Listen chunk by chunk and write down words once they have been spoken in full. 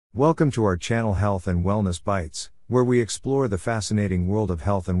Welcome to our channel Health and Wellness Bites, where we explore the fascinating world of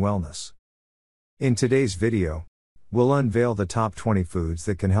health and wellness. In today's video, we'll unveil the top 20 foods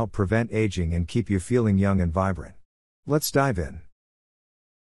that can help prevent aging and keep you feeling young and vibrant. Let's dive in.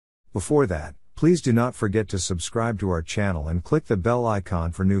 Before that, please do not forget to subscribe to our channel and click the bell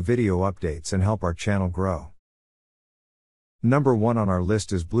icon for new video updates and help our channel grow. Number 1 on our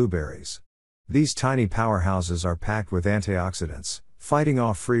list is blueberries. These tiny powerhouses are packed with antioxidants, fighting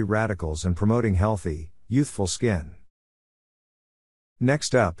off free radicals and promoting healthy, youthful skin.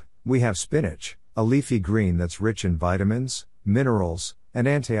 Next up, we have spinach, a leafy green that's rich in vitamins, minerals, and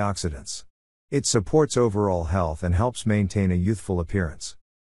antioxidants. It supports overall health and helps maintain a youthful appearance.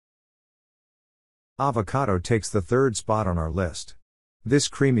 Avocado takes the third spot on our list. This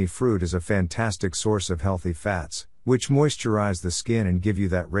creamy fruit is a fantastic source of healthy fats, which moisturize the skin and give you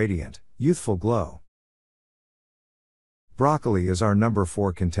that radiant, youthful glow. Broccoli is our number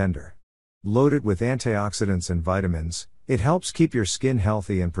 4 contender. Loaded with antioxidants and vitamins, it helps keep your skin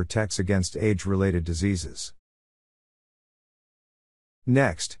healthy and protects against age-related diseases.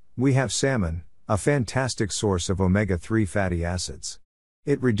 Next, we have salmon, a fantastic source of omega-3 fatty acids.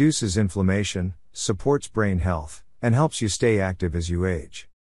 It reduces inflammation, supports brain health, and helps you stay active as you age.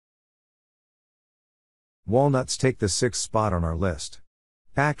 Walnuts take the 6th spot on our list.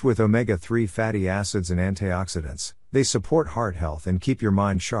 Packed with omega-3 fatty acids and antioxidants, they support heart health and keep your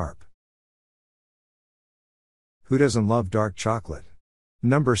mind sharp. Who doesn't love dark chocolate?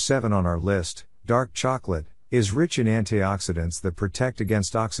 Number 7 on our list, dark chocolate, is rich in antioxidants that protect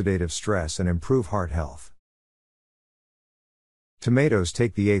against oxidative stress and improve heart health. Tomatoes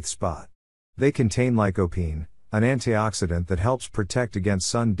take the 8th spot. They contain lycopene, an antioxidant that helps protect against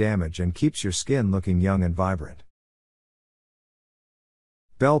sun damage and keeps your skin looking young and vibrant.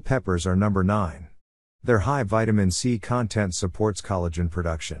 Bell peppers are number 9. Their high vitamin C content supports collagen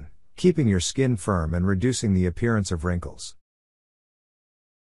production, keeping your skin firm and reducing the appearance of wrinkles.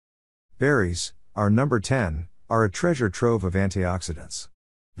 Berries, our number 10, are a treasure trove of antioxidants.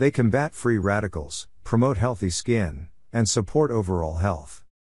 They combat free radicals, promote healthy skin, and support overall health.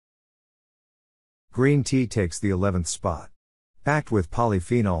 Green tea takes the 11th spot. Packed with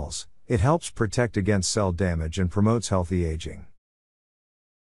polyphenols, it helps protect against cell damage and promotes healthy aging.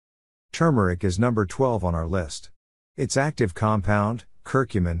 Turmeric is number 12 on our list. Its active compound,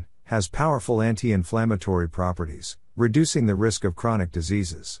 curcumin, has powerful anti-inflammatory properties, reducing the risk of chronic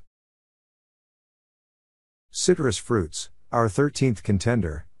diseases. Citrus fruits, our 13th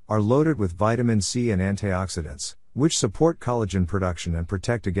contender, are loaded with vitamin C and antioxidants, which support collagen production and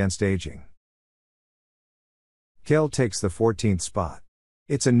protect against aging. Kale takes the 14th spot.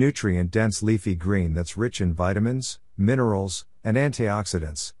 It's a nutrient-dense leafy green that's rich in vitamins, minerals, and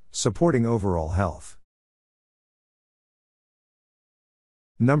antioxidants, supporting overall health.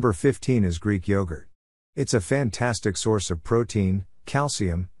 Number 15 is Greek yogurt. It's a fantastic source of protein,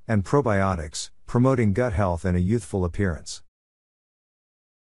 calcium, and probiotics, promoting gut health and a youthful appearance.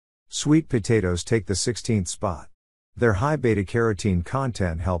 Sweet potatoes take the 16th spot. Their high beta-carotene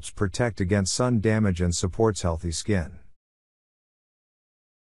content helps protect against sun damage and supports healthy skin.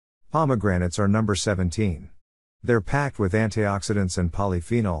 Pomegranates are number 17. They're packed with antioxidants and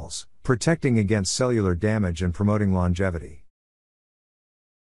polyphenols, protecting against cellular damage and promoting longevity.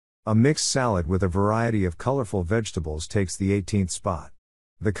 A mixed salad with a variety of colorful vegetables takes the 18th spot.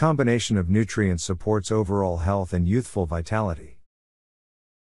 The combination of nutrients supports overall health and youthful vitality.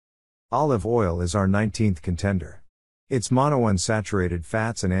 Olive oil is our 19th contender. Its monounsaturated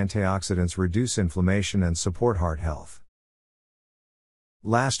fats and antioxidants reduce inflammation and support heart health.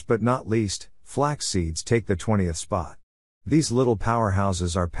 Last but not least, flax seeds take the 20th spot. These little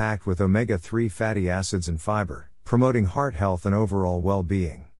powerhouses are packed with omega-3 fatty acids and fiber, promoting heart health and overall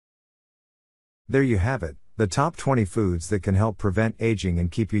well-being. There you have it, the top 20 foods that can help prevent aging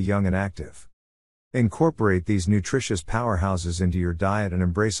and keep you young and active. Incorporate these nutritious powerhouses into your diet and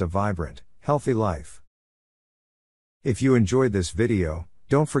embrace a vibrant, healthy life. If you enjoyed this video,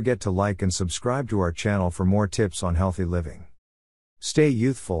 don't forget to like and subscribe to our channel for more tips on healthy living. Stay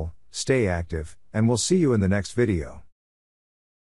youthful, stay active, and we'll see you in the next video.